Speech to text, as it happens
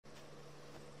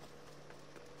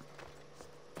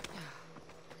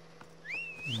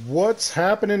What's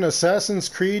happening, Assassin's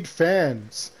Creed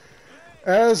fans?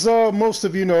 As most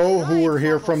of you know who were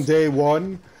here from day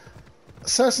one,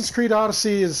 Assassin's Creed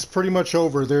Odyssey is pretty much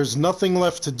over. There's nothing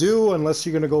left to do unless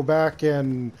you're going to go back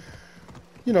and,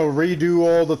 redo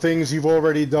all the things you've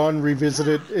already done, revisit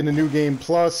it in a new game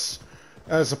plus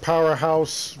as a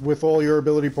powerhouse with all your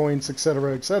ability points,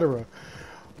 etc., etc.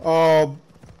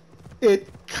 It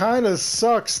kind of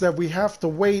sucks that we have to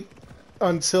wait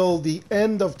until the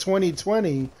end of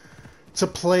 2020 to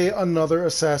play another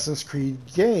Assassin's Creed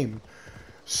game.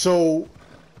 So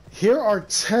here are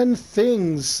 10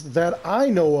 things that I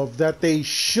know of that they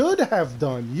should have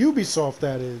done, UbiSoft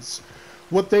that is,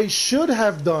 what they should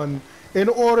have done in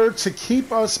order to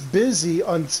keep us busy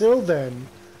until then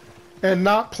and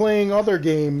not playing other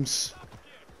games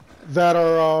that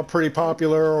are pretty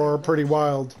popular or pretty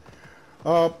wild.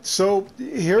 So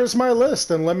here's my list,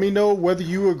 and let me know whether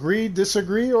you agree,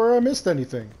 disagree, or I missed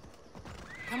anything.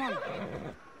 Come on.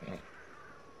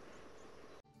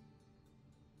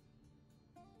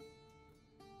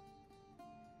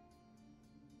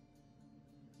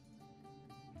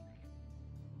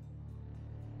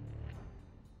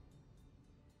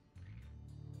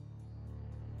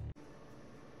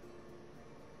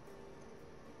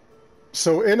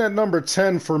 So in at number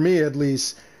 10, for me at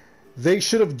least, they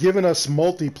should have given us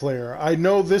multiplayer. I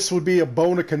know this would be a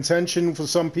bone of contention for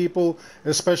some people,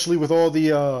 especially with all the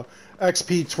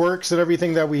XP twerks and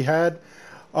everything that we had.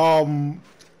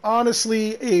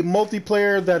 Honestly, a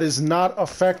multiplayer that is not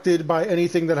affected by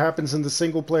anything that happens in the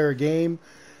single player game,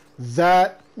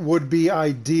 that would be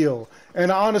ideal. And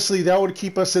honestly, that would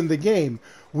keep us in the game.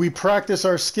 We practice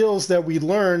our skills that we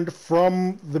learned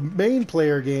from the main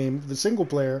player game, the single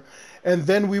player, and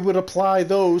then we would apply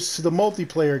those to the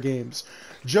multiplayer games.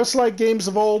 Just like games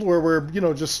of old where we're,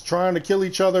 just trying to kill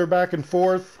each other back and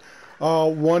forth.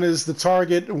 One is the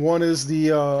target, one is the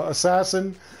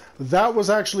assassin. That was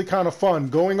actually kind of fun.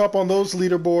 Going up on those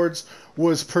leaderboards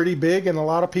was pretty big, and a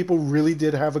lot of people really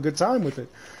did have a good time with it.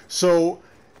 So,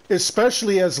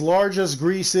 especially as large as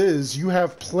Greece is, you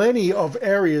have plenty of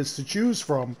areas to choose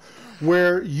from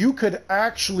where you could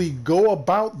actually go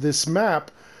about this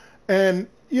map and,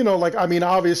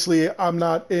 obviously I'm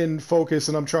not in focus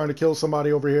and I'm trying to kill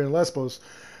somebody over here in Lesbos.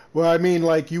 Well,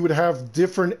 you would have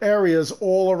different areas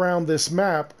all around this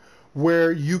map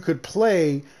where you could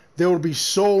play. There would be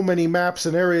so many maps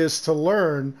and areas to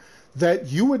learn that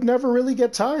you would never really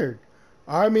get tired.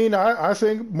 I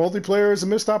think multiplayer is a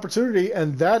missed opportunity,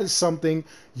 and that is something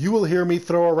you will hear me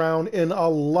throw around in a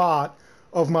lot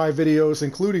of my videos,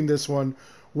 including this one,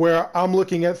 where I'm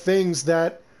looking at things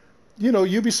that,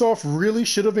 Ubisoft really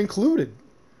should have included.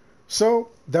 So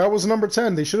that was number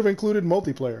 10. They should have included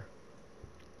multiplayer.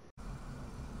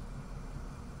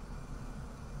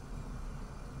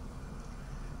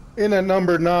 In at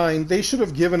number 9, they should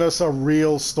have given us a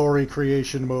real story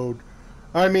creation mode.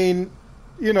 I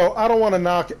don't want to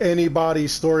knock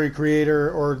anybody's story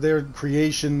creator or their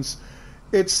creations.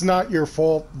 It's not your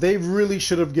fault. They really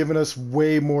should have given us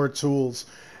way more tools.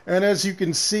 And as you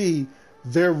can see,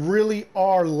 there really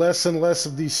are less and less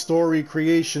of these story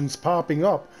creations popping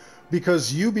up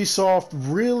because Ubisoft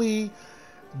really,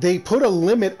 they put a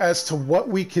limit as to what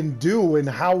we can do and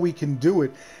how we can do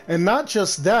it. And not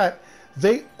just that,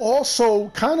 they also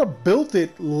kind of built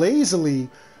it lazily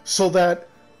so that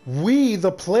we,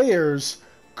 the players,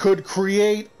 could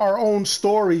create our own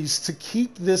stories to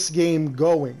keep this game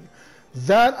going.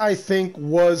 That, I think,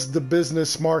 was the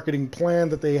business marketing plan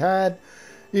that they had.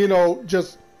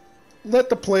 Just let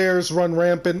the players run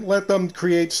rampant, let them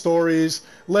create stories,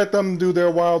 let them do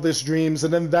their wildest dreams,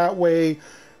 and then that way,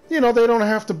 they don't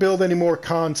have to build any more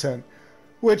content.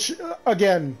 Which,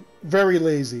 again, very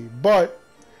lazy. But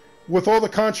with all the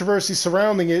controversy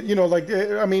surrounding it,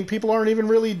 people aren't even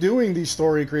really doing these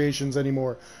story creations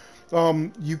anymore.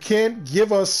 You can't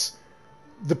give us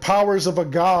the powers of a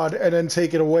god and then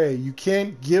take it away. You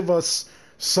can't give us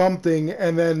something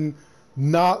and then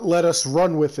not let us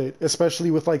run with it,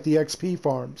 especially with the XP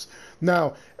farms.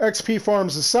 Now, XP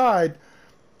farms aside,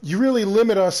 you really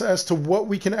limit us as to what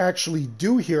we can actually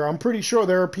do here. I'm pretty sure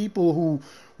there are people who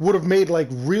would have made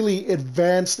really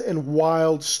advanced and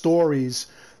wild stories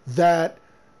that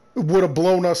would have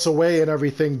blown us away and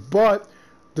everything, but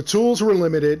the tools were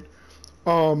limited.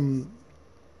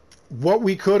 What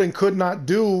we could and could not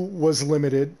do was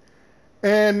limited,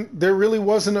 and there really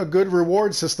wasn't a good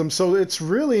reward system. So it's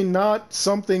really not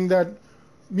something that,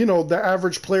 the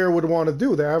average player would want to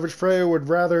do. The average player would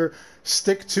rather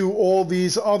stick to all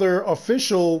these other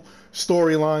official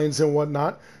storylines and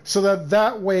whatnot, so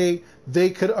that way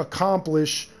they could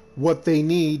accomplish what they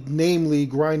need, namely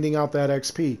grinding out that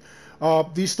XP.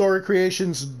 These story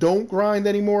creations don't grind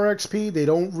any more XP. They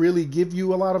don't really give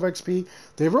you a lot of XP.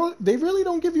 They really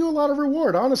don't give you a lot of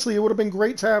reward. Honestly, it would have been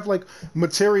great to have like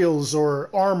materials or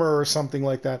armor or something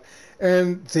like that.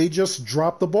 And they just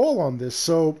dropped the ball on this.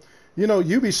 So, you know,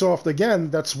 Ubisoft,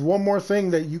 again, that's one more thing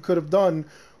that you could have done.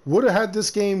 Would have had this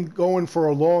game going for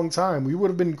a long time. We would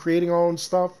have been creating our own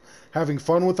stuff, having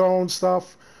fun with our own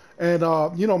stuff. And,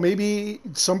 you know, maybe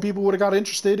some people would have got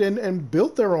interested and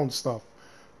built their own stuff.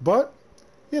 But,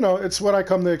 you know, it's what I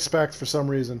come to expect for some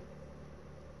reason.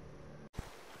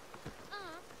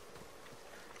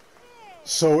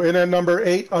 So in at number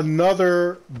 8,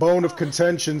 another bone of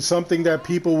contention, something that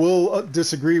people will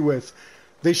disagree with.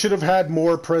 They should have had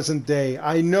more present day.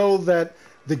 I know that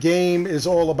the game is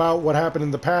all about what happened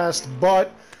in the past,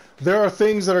 but there are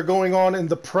things that are going on in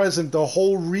the present. The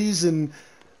whole reason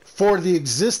for the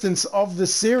existence of the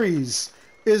series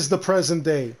is the present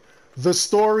day. The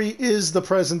story is the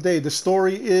present day. The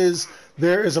story is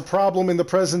there is a problem in the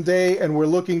present day and we're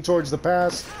looking towards the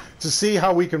past to see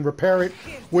how we can repair it,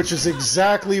 which is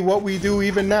exactly what we do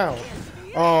even now.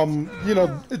 You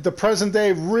know, the present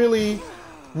day really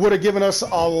would have given us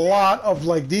a lot of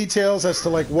like details as to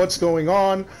like what's going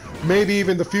on, maybe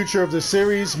even the future of the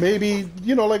series, maybe,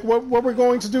 you know, like what we're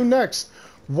going to do next,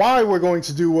 why we're going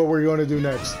to do what we're going to do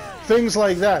next, things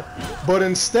like that. But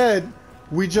instead,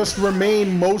 we just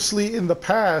remain mostly in the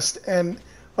past, and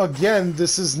again,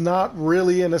 this is not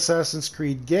really an Assassin's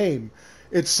Creed game.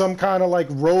 It's some kind of like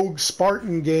rogue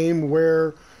Spartan game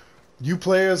where you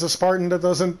play as a Spartan that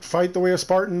doesn't fight the way a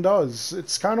Spartan does.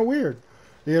 It's kind of weird,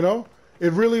 you know?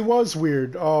 It really was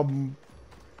weird.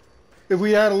 If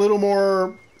we had a little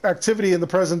more activity in the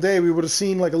present day, we would have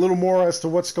seen like a little more as to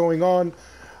what's going on.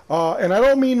 And I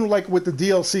don't mean like with the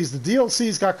DLCs. The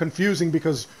DLCs got confusing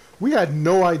because we had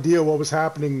no idea what was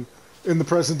happening in the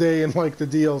present day in like the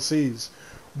DLCs.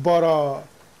 But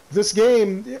this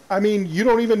game, I mean, you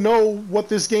don't even know what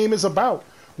this game is about.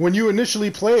 When you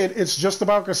initially play it, it's just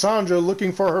about Cassandra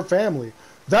looking for her family.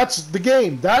 That's the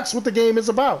game. That's what the game is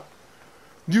about.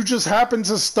 You just happen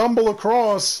to stumble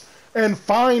across and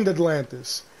find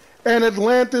Atlantis. And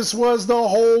Atlantis was the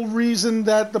whole reason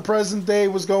that the present day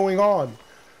was going on.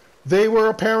 They were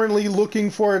apparently looking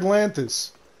for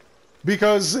Atlantis.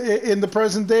 Because in the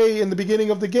present day, in the beginning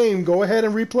of the game, go ahead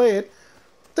and replay it,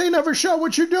 they never show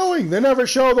what you're doing. They never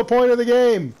show the point of the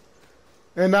game.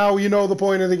 And now you know the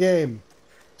point of the game.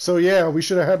 So yeah, we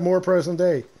should have had more present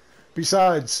day.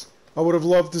 Besides, I would have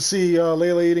loved to see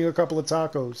Layla eating a couple of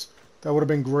tacos. That would have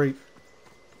been great.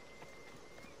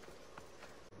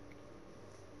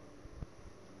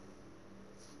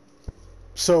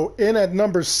 So in at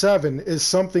number 7 is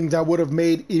something that would have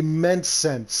made immense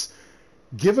sense.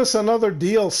 Give us another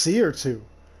DLC or two.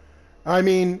 I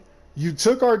mean, you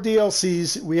took our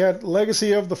DLCs, we had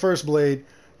Legacy of the First Blade,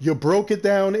 you broke it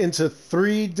down into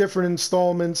 3 different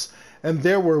installments, and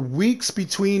there were weeks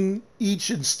between each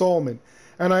installment.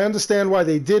 And I understand why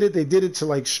they did it. They did it to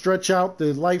like stretch out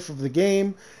the life of the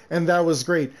game, and that was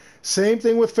great. Same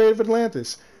thing with Fate of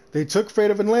Atlantis. They took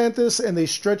Fate of Atlantis and they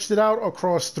stretched it out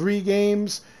across 3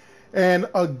 games, and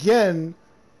again,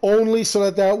 only so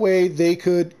that that way they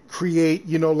could create,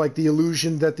 you know, like the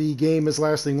illusion that the game is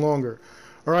lasting longer.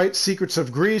 All right, Secrets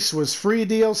of Greece was free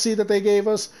DLC that they gave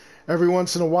us. Every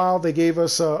once in a while, they gave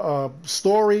us a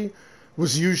story. It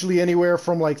was usually anywhere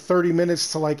from like 30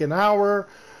 minutes to like an hour.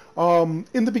 In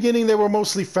the beginning, they were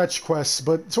mostly fetch quests,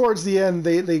 but towards the end,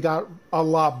 they got a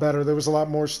lot better. There was a lot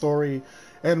more story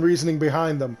and reasoning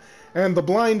behind them. And The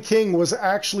Blind King was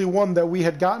actually one that we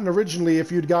had gotten originally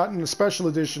if you'd gotten a special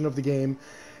edition of the game.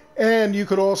 And you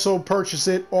could also purchase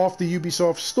it off the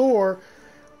Ubisoft store,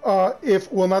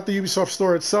 well, not the Ubisoft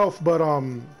store itself, but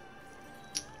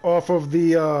off of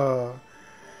their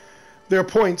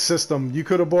point system. You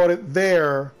could have bought it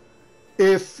there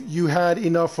if you had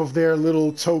enough of their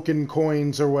little token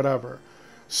coins or whatever.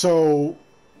 So,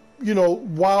 you know,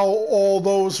 while all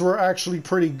those were actually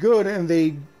pretty good and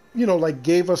they, you know, like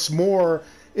gave us more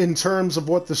in terms of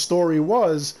what the story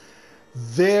was,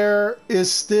 there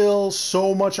is still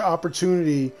so much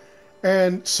opportunity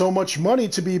and so much money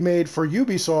to be made for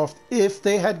Ubisoft if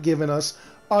they had given us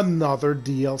another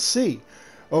DLC.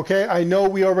 Okay, I know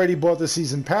we already bought the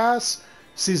Season Pass.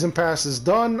 Season Pass is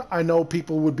done. I know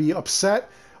people would be upset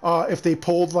if they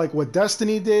pulled like what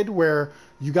Destiny did, where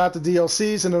you got the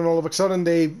DLCs and then all of a sudden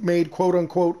they made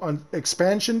quote-unquote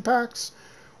expansion packs,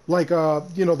 like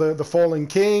you know, the Fallen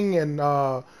King and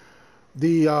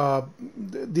the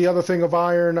other thing of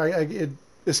Iron. It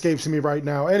escapes me right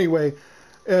now. Anyway,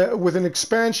 with an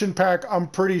expansion pack, I'm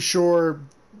pretty sure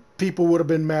people would have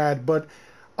been mad, but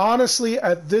honestly,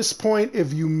 at this point,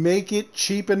 if you make it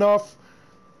cheap enough,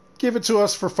 give it to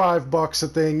us for $5 a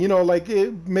thing. You know, like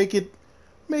make it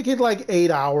like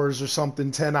 8 hours or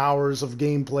something, 10 hours of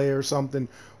gameplay or something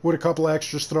with a couple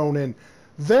extras thrown in.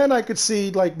 Then I could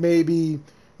see like maybe,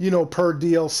 you know, per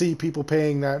DLC people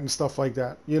paying that and stuff like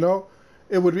that. You know,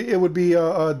 it would be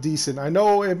decent. I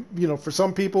know you know, for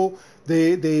some people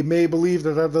they may believe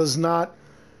that that does not,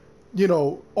 you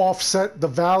know, offset the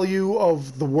value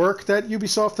of the work that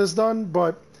Ubisoft has done,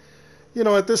 but you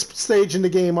know, at this stage in the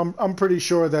game, I'm pretty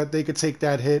sure that they could take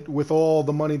that hit with all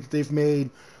the money that they've made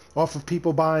off of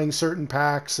people buying certain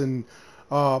packs and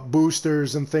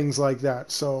boosters and things like that.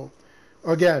 So,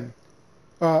 again,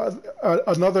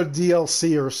 another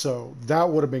DLC or so, that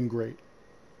would have been great.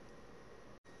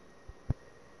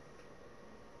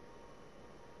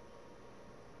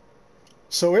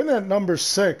 So in at number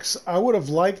 6, I would have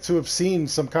liked to have seen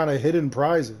some kind of hidden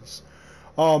prizes.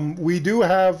 We do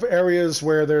have areas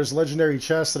where there's legendary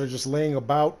chests that are just laying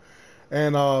about,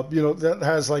 and you know, that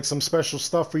has like some special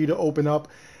stuff for you to open up.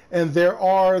 And there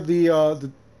are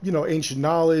the you know, ancient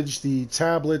knowledge, the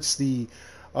tablets, the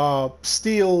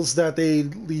steals that they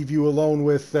leave you alone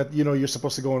with that, you know, you're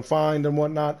supposed to go and find and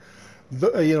whatnot.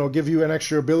 You know, give you an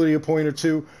extra ability point or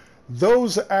two.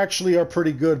 Those actually are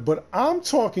pretty good, but I'm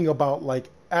talking about like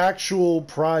actual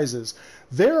prizes.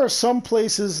 There are some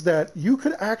places that you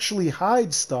could actually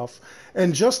hide stuff,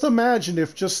 and just imagine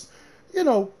if just, you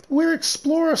know, we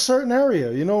explore a certain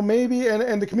area, you know, maybe,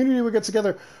 and the community would get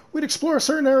together, we'd explore a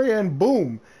certain area, and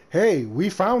boom, hey, we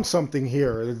found something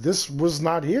here. This was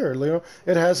not here. You know,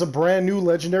 it has a brand new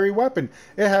legendary weapon.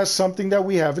 It has something that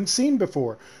we haven't seen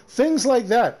before. Things like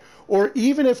that. Or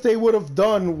even if they would have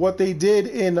done what they did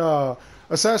in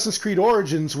Assassin's Creed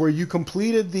Origins, where you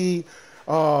completed the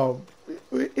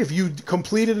if you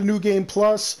completed a new game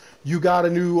plus, you got a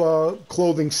new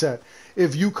clothing set.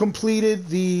 If you completed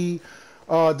the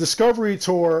Discovery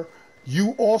Tour,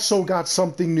 you also got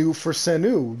something new for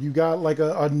Senu. You got like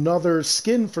another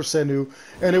skin for Senu,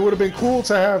 and it would have been cool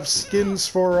to have skins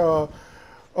for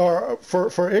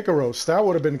Icaros. That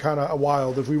would have been kind of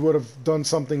wild if we would have done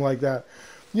something like that.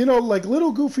 You know, like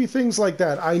little goofy things like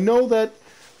that. I know that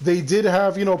they did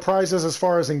have, you know, prizes as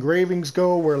far as engravings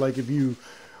go, where like if you,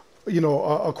 you know,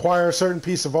 acquire a certain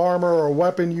piece of armor or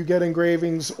weapon, you get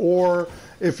engravings, or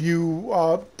if you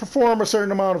perform a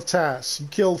certain amount of tasks, you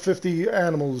kill 50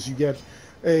 animals, you get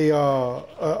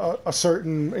a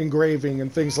certain engraving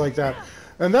and things like that.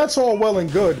 And that's all well and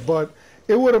good, but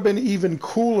it would have been even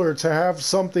cooler to have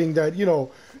something that, you know,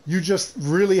 you just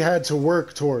really had to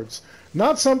work towards.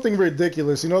 Not something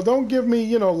ridiculous, you know. Don't give me,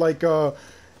 you know, like,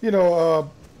 you know,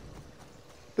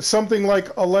 something like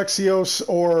Alexios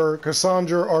or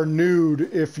Cassandra are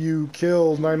nude if you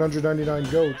kill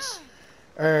 999 goats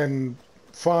and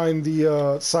find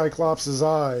the Cyclops'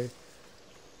 eye.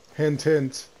 Hint,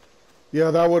 hint.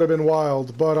 Yeah, that would have been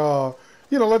wild. But,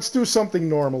 you know, let's do something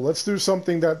normal. Let's do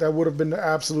something that would have been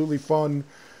absolutely fun.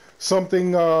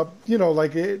 Something, you know,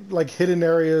 like hidden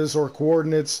areas or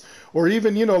coordinates, or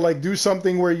even, you know, like do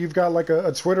something where you've got like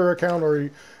a Twitter account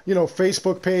or, you know,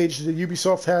 Facebook page that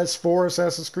Ubisoft has for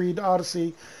Assassin's Creed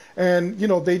Odyssey, and, you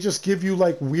know, they just give you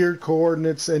like weird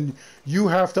coordinates, and you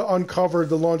have to uncover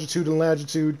the longitude and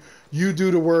latitude. You do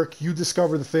the work, you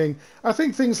discover the thing. I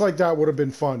think things like that would have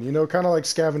been fun, you know, kind of like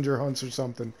scavenger hunts or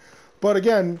something. But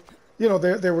again, you know,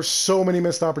 there were so many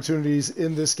missed opportunities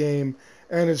in this game,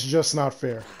 and it's just not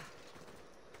fair.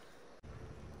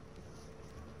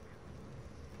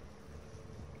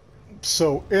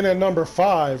 So in at number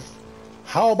 5,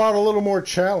 how about a little more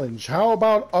challenge? How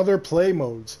about other play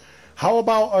modes? How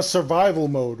about a survival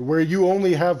mode where you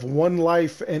only have one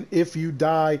life, and if you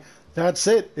die, that's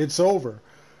it. It's over.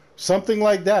 Something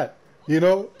like that. You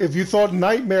know, if you thought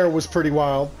Nightmare was pretty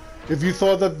wild, if you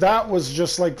thought that that was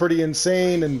just like pretty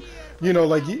insane and, you know,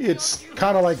 like it's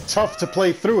kind of like tough to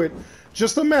play through it,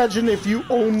 just imagine if you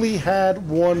only had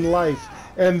one life,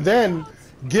 and then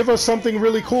give us something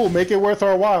really cool, make it worth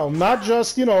our while. Not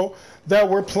just, you know, that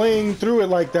we're playing through it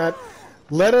like that.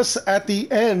 Let us, at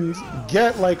the end,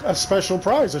 get like a special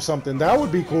prize or something. That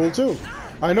would be cool too.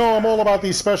 I know I'm all about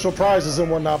these special prizes and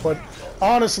whatnot, but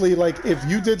honestly, like, if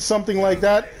you did something like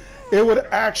that, it would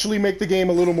actually make the game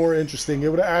a little more interesting. It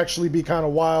would actually be kind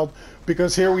of wild,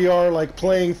 because here we are, like,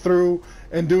 playing through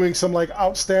and doing some, like,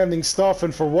 outstanding stuff,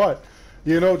 and for what?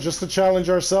 You know, just to challenge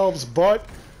ourselves. But,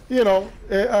 you know,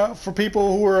 for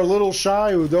people who are a little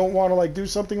shy, who don't want to, like, do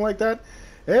something like that,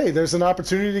 hey, there's an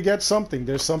opportunity to get something.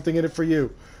 There's something in it for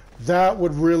you. That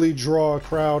would really draw a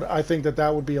crowd. I think that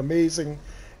that would be amazing,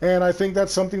 and I think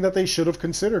that's something that they should have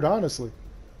considered, honestly.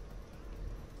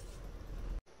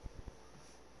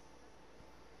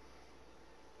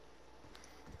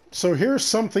 So here's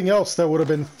something else that would have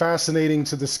been fascinating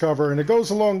to discover, and it goes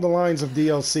along the lines of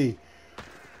DLC.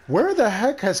 Where the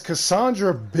heck has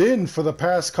Cassandra been for the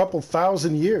past couple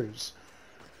thousand years?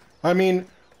 I mean,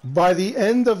 by the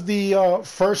end of the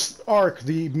first arc,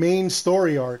 the main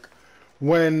story arc,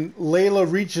 when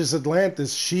Layla reaches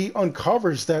Atlantis, she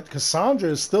uncovers that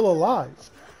Cassandra is still alive.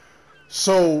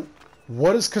 So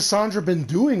what has Cassandra been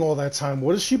doing all that time?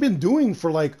 What has she been doing for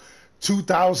like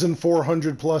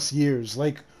 2,400 plus years?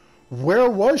 Like, where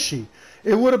was she?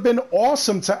 It would have been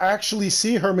awesome to actually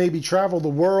see her maybe travel the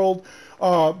world,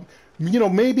 you know,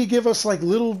 maybe give us like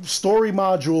little story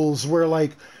modules where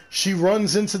like she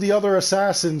runs into the other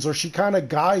assassins or she kind of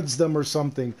guides them or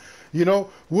something. You know,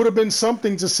 would have been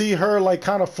something to see her like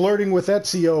kind of flirting with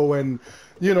Ezio and,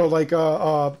 you know, like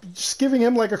just giving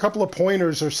him like a couple of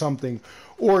pointers or something,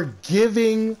 or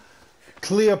giving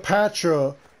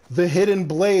Cleopatra the hidden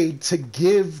blade to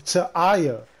give to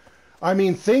Aya. I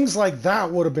mean, things like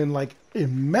that would have been like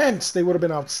immense. They would have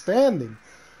been outstanding.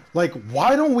 Like,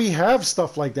 why don't we have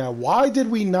stuff like that? Why did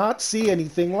we not see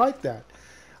anything like that?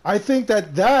 I think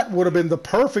that that would have been the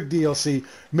perfect DLC.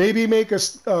 Maybe make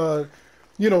a,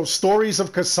 you know, stories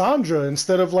of Cassandra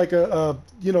instead of like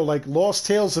you know, like Lost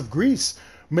Tales of Greece.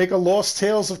 Make a Lost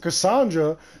Tales of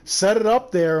Cassandra, set it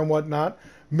up there and whatnot.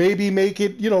 Maybe make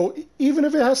it, you know, even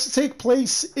if it has to take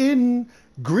place in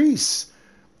Greece,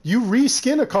 you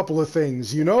reskin a couple of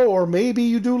things, you know, or maybe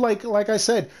you do like I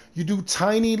said, you do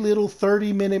tiny little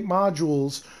 30-minute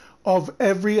modules of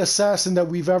every assassin that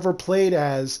we've ever played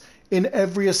as in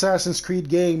every Assassin's Creed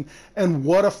game and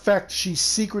what effect she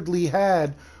secretly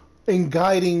had in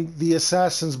guiding the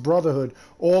Assassin's Brotherhood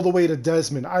all the way to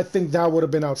Desmond. I think that would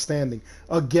have been outstanding.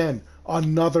 Again,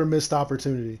 another missed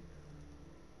opportunity.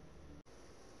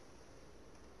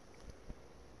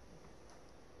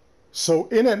 So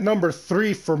in at number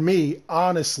 3 for me,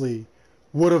 honestly,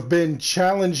 would have been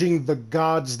challenging the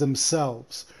gods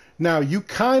themselves. Now, you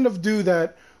kind of do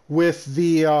that with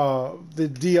the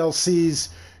DLCs.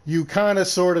 You kind of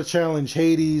sort of challenge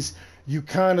Hades. You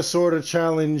kind of sort of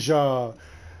challenge, you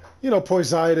know,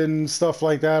 Poseidon, stuff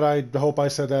like that. I hope I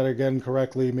said that again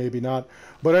correctly, maybe not.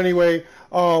 But anyway,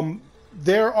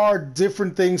 there are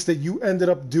different things that you ended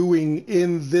up doing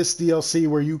in this DLC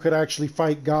where you could actually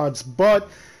fight gods, but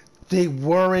they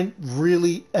weren't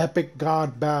really epic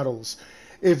god battles.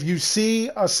 If you see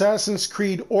Assassin's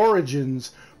Creed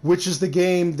Origins, which is the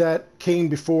game that came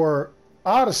before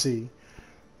Odyssey,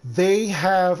 they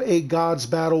have a gods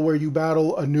battle where you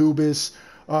battle Anubis,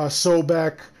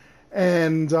 Sobek,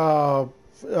 and I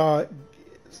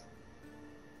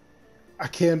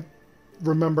can't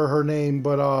remember her name,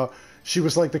 but she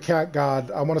was like the cat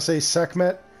god. I want to say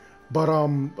Sekhmet, but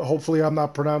hopefully I'm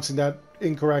not pronouncing that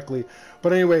incorrectly.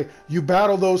 But anyway, you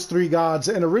battle those 3 gods,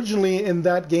 and originally in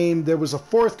that game there was a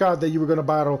 4th god that you were going to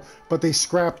battle, but they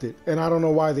scrapped it, and I don't know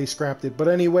why they scrapped it. But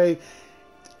anyway,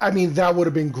 I mean, that would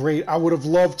have been great. I would have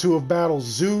loved to have battled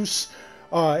Zeus,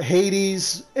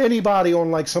 Hades, anybody on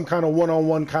like some kind of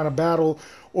one-on-one kind of battle,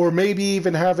 or maybe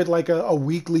even have it like a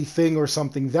weekly thing or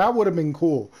something. That would have been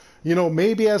cool. You know,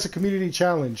 maybe as a community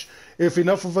challenge, if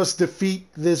enough of us defeat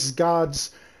this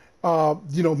god's,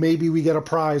 you know, maybe we get a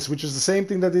prize, which is the same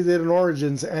thing that they did in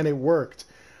Origins, and it worked.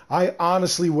 I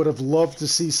honestly would have loved to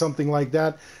see something like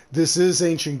that. This is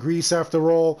ancient Greece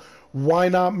after all. Why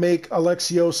not make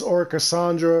Alexios or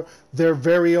Cassandra their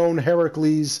very own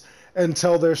Heracles and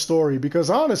tell their story? Because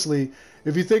honestly,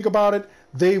 if you think about it,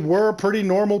 they were pretty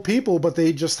normal people, but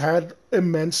they just had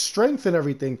immense strength and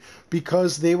everything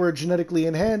because they were genetically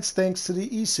enhanced thanks to the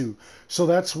Isu. So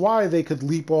that's why they could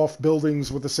leap off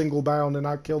buildings with a single bound and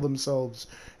not kill themselves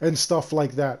and stuff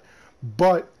like that.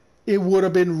 But it would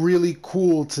have been really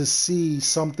cool to see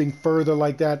something further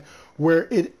like that where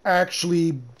it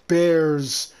actually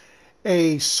bears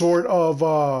a sort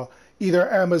of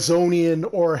either Amazonian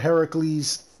or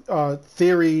Heracles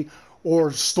theory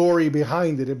or story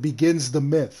behind it. It begins the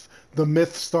myth. The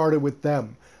myth started with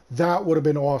them. That would have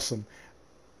been awesome.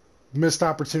 Missed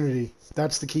opportunity.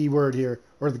 That's the key word here,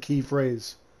 or the key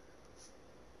phrase.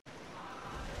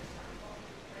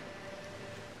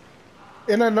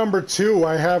 In at number 2,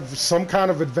 I have some kind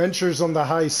of adventures on the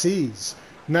high seas.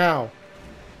 Now,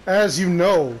 as you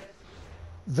know,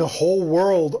 the whole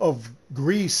world of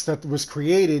Greece that was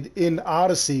created in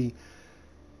Odyssey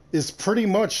is pretty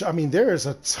much, I mean, there is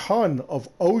a ton of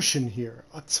ocean here,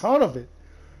 a ton of it.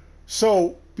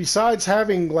 So besides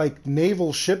having like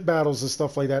naval ship battles and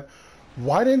stuff like that,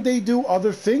 why didn't they do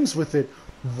other things with it?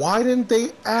 Why didn't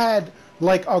they add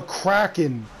like a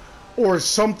kraken or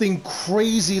something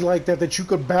crazy like that that you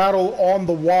could battle on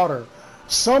the water?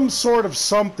 some sort of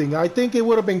something. I think it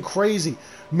would have been crazy.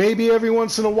 Maybe every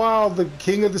once in a while the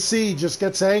King of the Sea just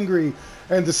gets angry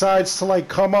and decides to like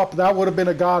come up. That would have been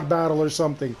a god battle or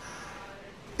something.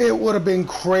 It would have been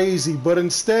crazy, but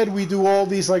instead we do all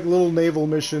these like little naval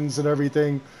missions and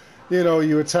everything. You know,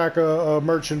 you attack a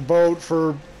merchant boat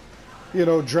for, you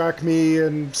know, drachmi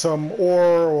and some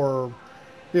ore, or,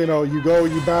 you know, you go,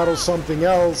 you battle something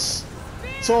else.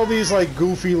 It's all these like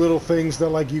goofy little things that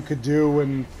like you could do,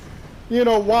 and, you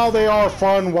know, while they are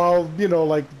fun, while, you know,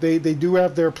 like they do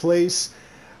have their place,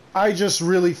 I just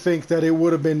really think that it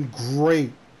would have been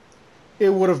great. It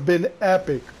would have been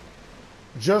epic.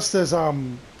 Just as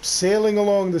I'm sailing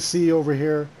along the sea over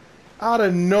here, out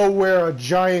of nowhere, a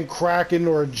giant kraken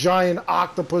or a giant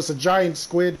octopus, a giant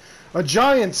squid, a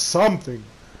giant something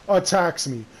attacks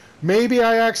me. Maybe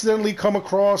I accidentally come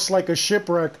across like a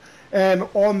shipwreck, and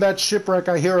on that shipwreck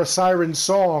I hear a siren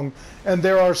song, and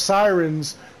there are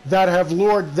sirens that have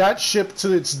lured that ship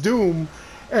to its doom,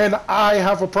 and I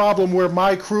have a problem where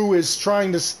my crew is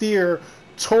trying to steer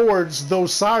towards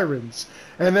those sirens.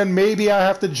 And then maybe I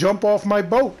have to jump off my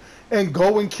boat and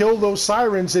go and kill those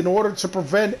sirens in order to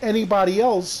prevent anybody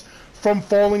else from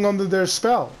falling under their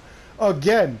spell.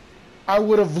 Again, I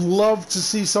would have loved to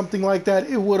see something like that.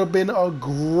 It would have been a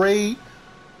great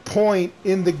point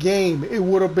in the game. It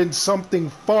would have been something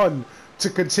fun to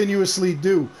continuously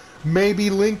do. Maybe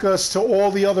link us to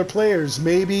all the other players.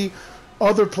 Maybe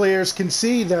other players can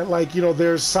see that, like, you know,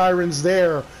 there's sirens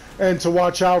there and to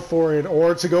watch out for it,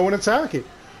 or to go and attack it.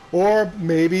 Or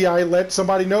maybe I let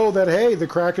somebody know that, hey, the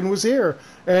Kraken was here,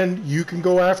 and you can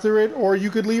go after it, or you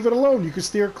could leave it alone. You could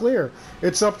steer clear.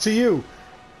 It's up to you.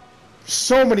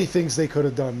 So many things they could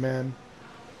have done, man.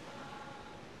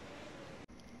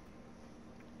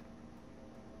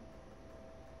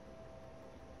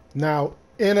 Now,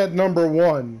 in at number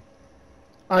 1,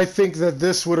 I think that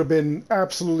this would have been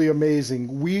absolutely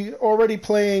amazing. We already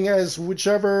playing as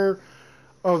whichever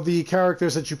of the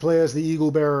characters that you play as the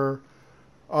Eagle Bearer.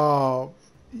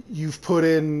 You've put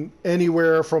in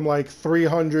anywhere from like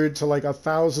 300 to like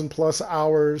 1,000 plus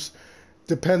hours,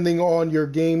 depending on your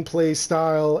gameplay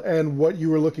style and what you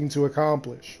were looking to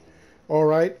accomplish. All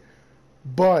right,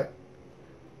 but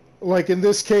like in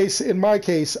this case, in my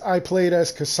case, I played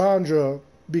as Cassandra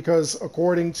because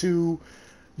according to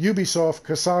UbiSoft,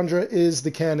 Cassandra is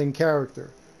the canon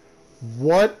character.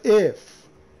 What if,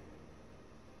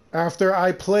 after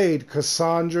I played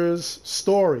Cassandra's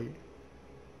story,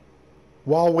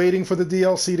 while waiting for the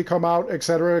DLC to come out,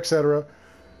 etc., etc.,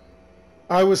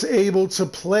 I was able to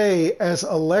play as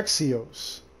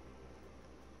Alexios?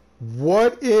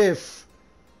 What if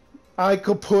I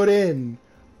could put in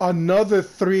another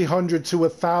 300 to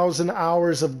 1,000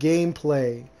 hours of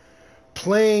gameplay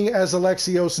playing as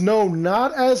Alexios? No,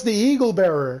 not as the Eagle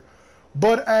Bearer,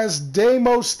 but as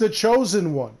Deimos the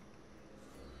Chosen One.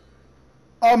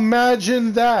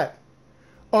 Imagine that.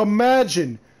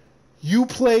 Imagine you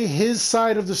play his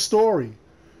side of the story.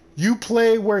 You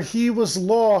play where he was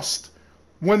lost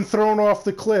when thrown off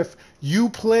the cliff. You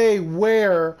play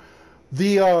where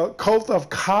the cult of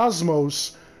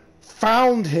Cosmos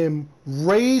found him,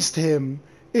 raised him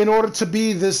in order to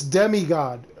be this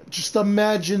demigod. Just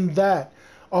imagine that.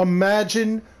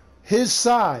 Imagine his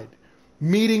side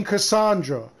meeting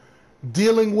Cassandra,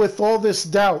 dealing with all this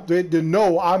doubt.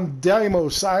 No, I'm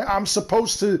Deimos. I'm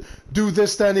supposed to do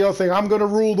this, that, and the other thing. I'm going to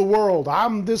rule the world.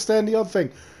 I'm this, that, and the other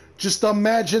thing. Just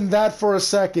imagine that for a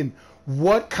second.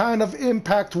 What kind of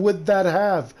impact would that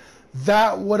have?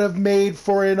 That would have made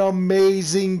for an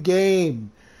amazing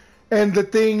game. And the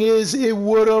thing is, it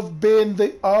would have been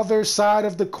the other side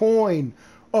of the coin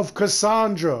of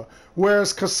Cassandra.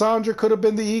 Whereas Cassandra could have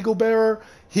been the Eagle Bearer,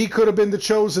 he could have been the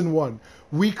Chosen One.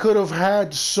 We could have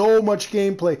had so much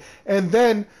gameplay. And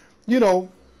then, you know,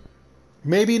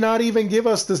 maybe not even give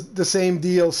us the same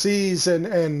DLCs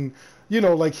and, you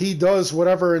know, like he does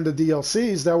whatever in the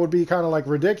DLCs. That would be kind of like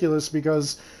ridiculous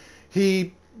because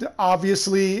he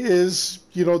obviously is,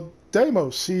 you know,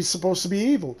 Deimos. He's supposed to be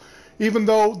evil. Even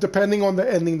though, depending on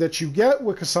the ending that you get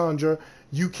with Cassandra,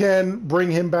 you can bring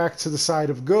him back to the side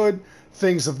of good,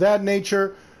 things of that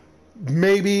nature.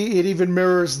 Maybe it even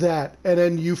mirrors that, and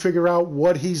then you figure out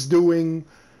what he's doing,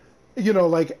 you know,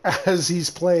 like as he's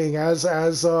playing, as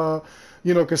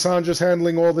you know, Cassandra's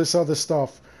handling all this other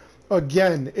stuff.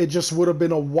 Again, it just would have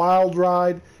been a wild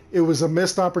ride. It was a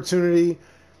missed opportunity.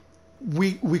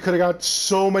 We could have got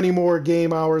so many more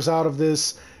game hours out of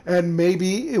this, and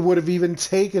maybe it would have even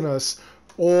taken us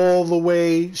all the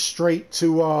way straight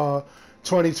to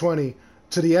 2020,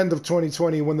 to the end of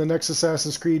 2020 when the next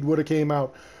Assassin's Creed would have came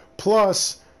out.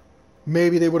 Plus,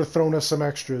 maybe they would have thrown us some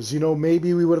extras. You know,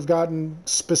 maybe we would have gotten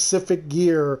specific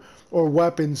gear or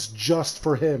weapons just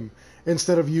for him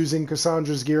instead of using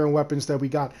Cassandra's gear and weapons that we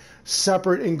got.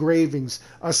 Separate engravings,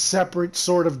 a separate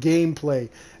sort of gameplay.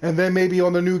 And then maybe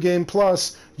on the New Game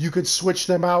Plus, you could switch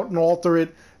them out and alter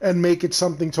it and make it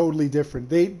something totally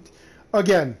different.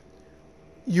 Again,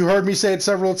 you heard me say it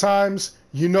several times.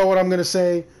 You know what I'm going to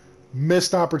say.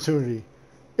 Missed opportunity.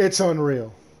 It's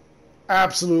unreal.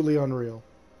 Absolutely unreal.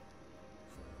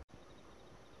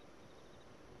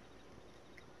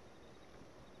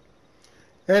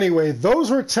 Anyway, those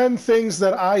were 10 things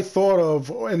that I thought of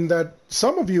and that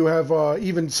some of you have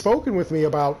even spoken with me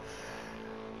about.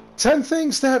 10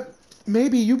 things that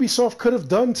maybe Ubisoft could have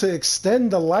done to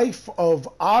extend the life of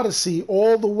Odyssey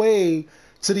all the way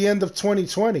to the end of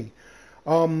 2020.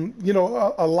 You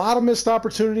know, a lot of missed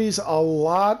opportunities, a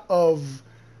lot of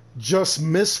just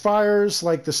misfires,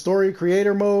 like the story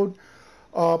creator mode,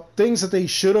 things that they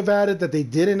should have added that they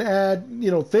didn't add,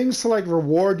 you know, things to like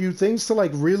reward you, things to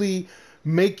like really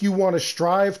make you want to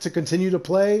strive to continue to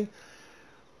play.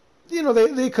 You know,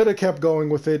 they could have kept going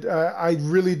with it. I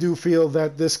really do feel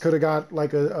that this could have got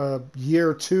like a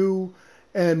year or two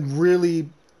and really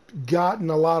gotten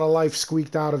a lot of life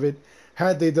squeaked out of it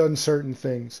had they done certain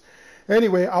things.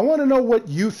 Anyway, I want to know what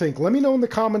you think. Let me know in the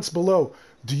comments below.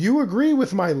 Do you agree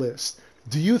with my list?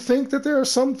 Do you think that there are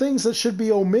some things that should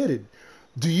be omitted?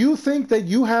 Do you think that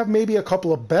you have maybe a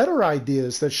couple of better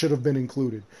ideas that should have been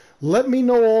included? Let me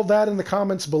know all that in the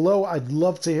comments below. I'd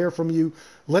love to hear from you.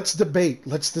 Let's debate.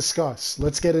 Let's discuss.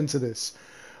 Let's get into this.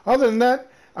 Other than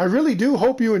that, I really do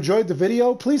hope you enjoyed the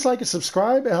video. Please like and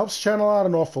subscribe. It helps the channel out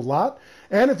an awful lot.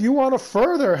 And if you want to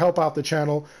further help out the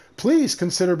channel, please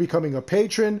consider becoming a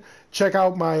patron. Check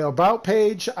out my About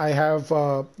page. I have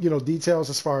you know, details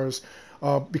as far as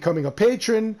becoming a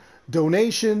patron,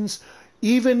 donations,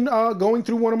 even going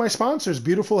through one of my sponsors,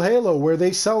 Beautiful Halo, where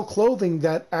they sell clothing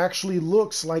that actually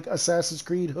looks like Assassin's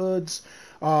Creed hoods,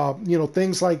 you know,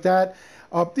 things like that.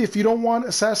 If you don't want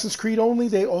Assassin's Creed only,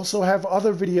 they also have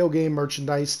other video game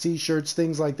merchandise, t-shirts,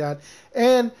 things like that.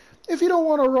 And if you don't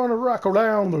want to rock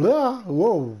around,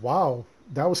 whoa, wow,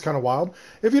 that was kind of wild.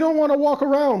 If you don't want to walk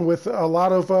around with a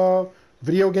lot of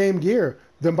video game gear,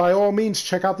 then by all means,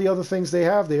 check out the other things they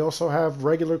have. They also have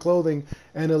regular clothing,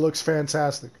 and it looks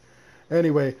fantastic.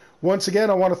 Anyway, once again,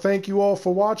 I want to thank you all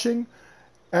for watching.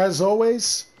 As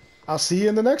always, I'll see you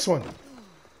in the next one.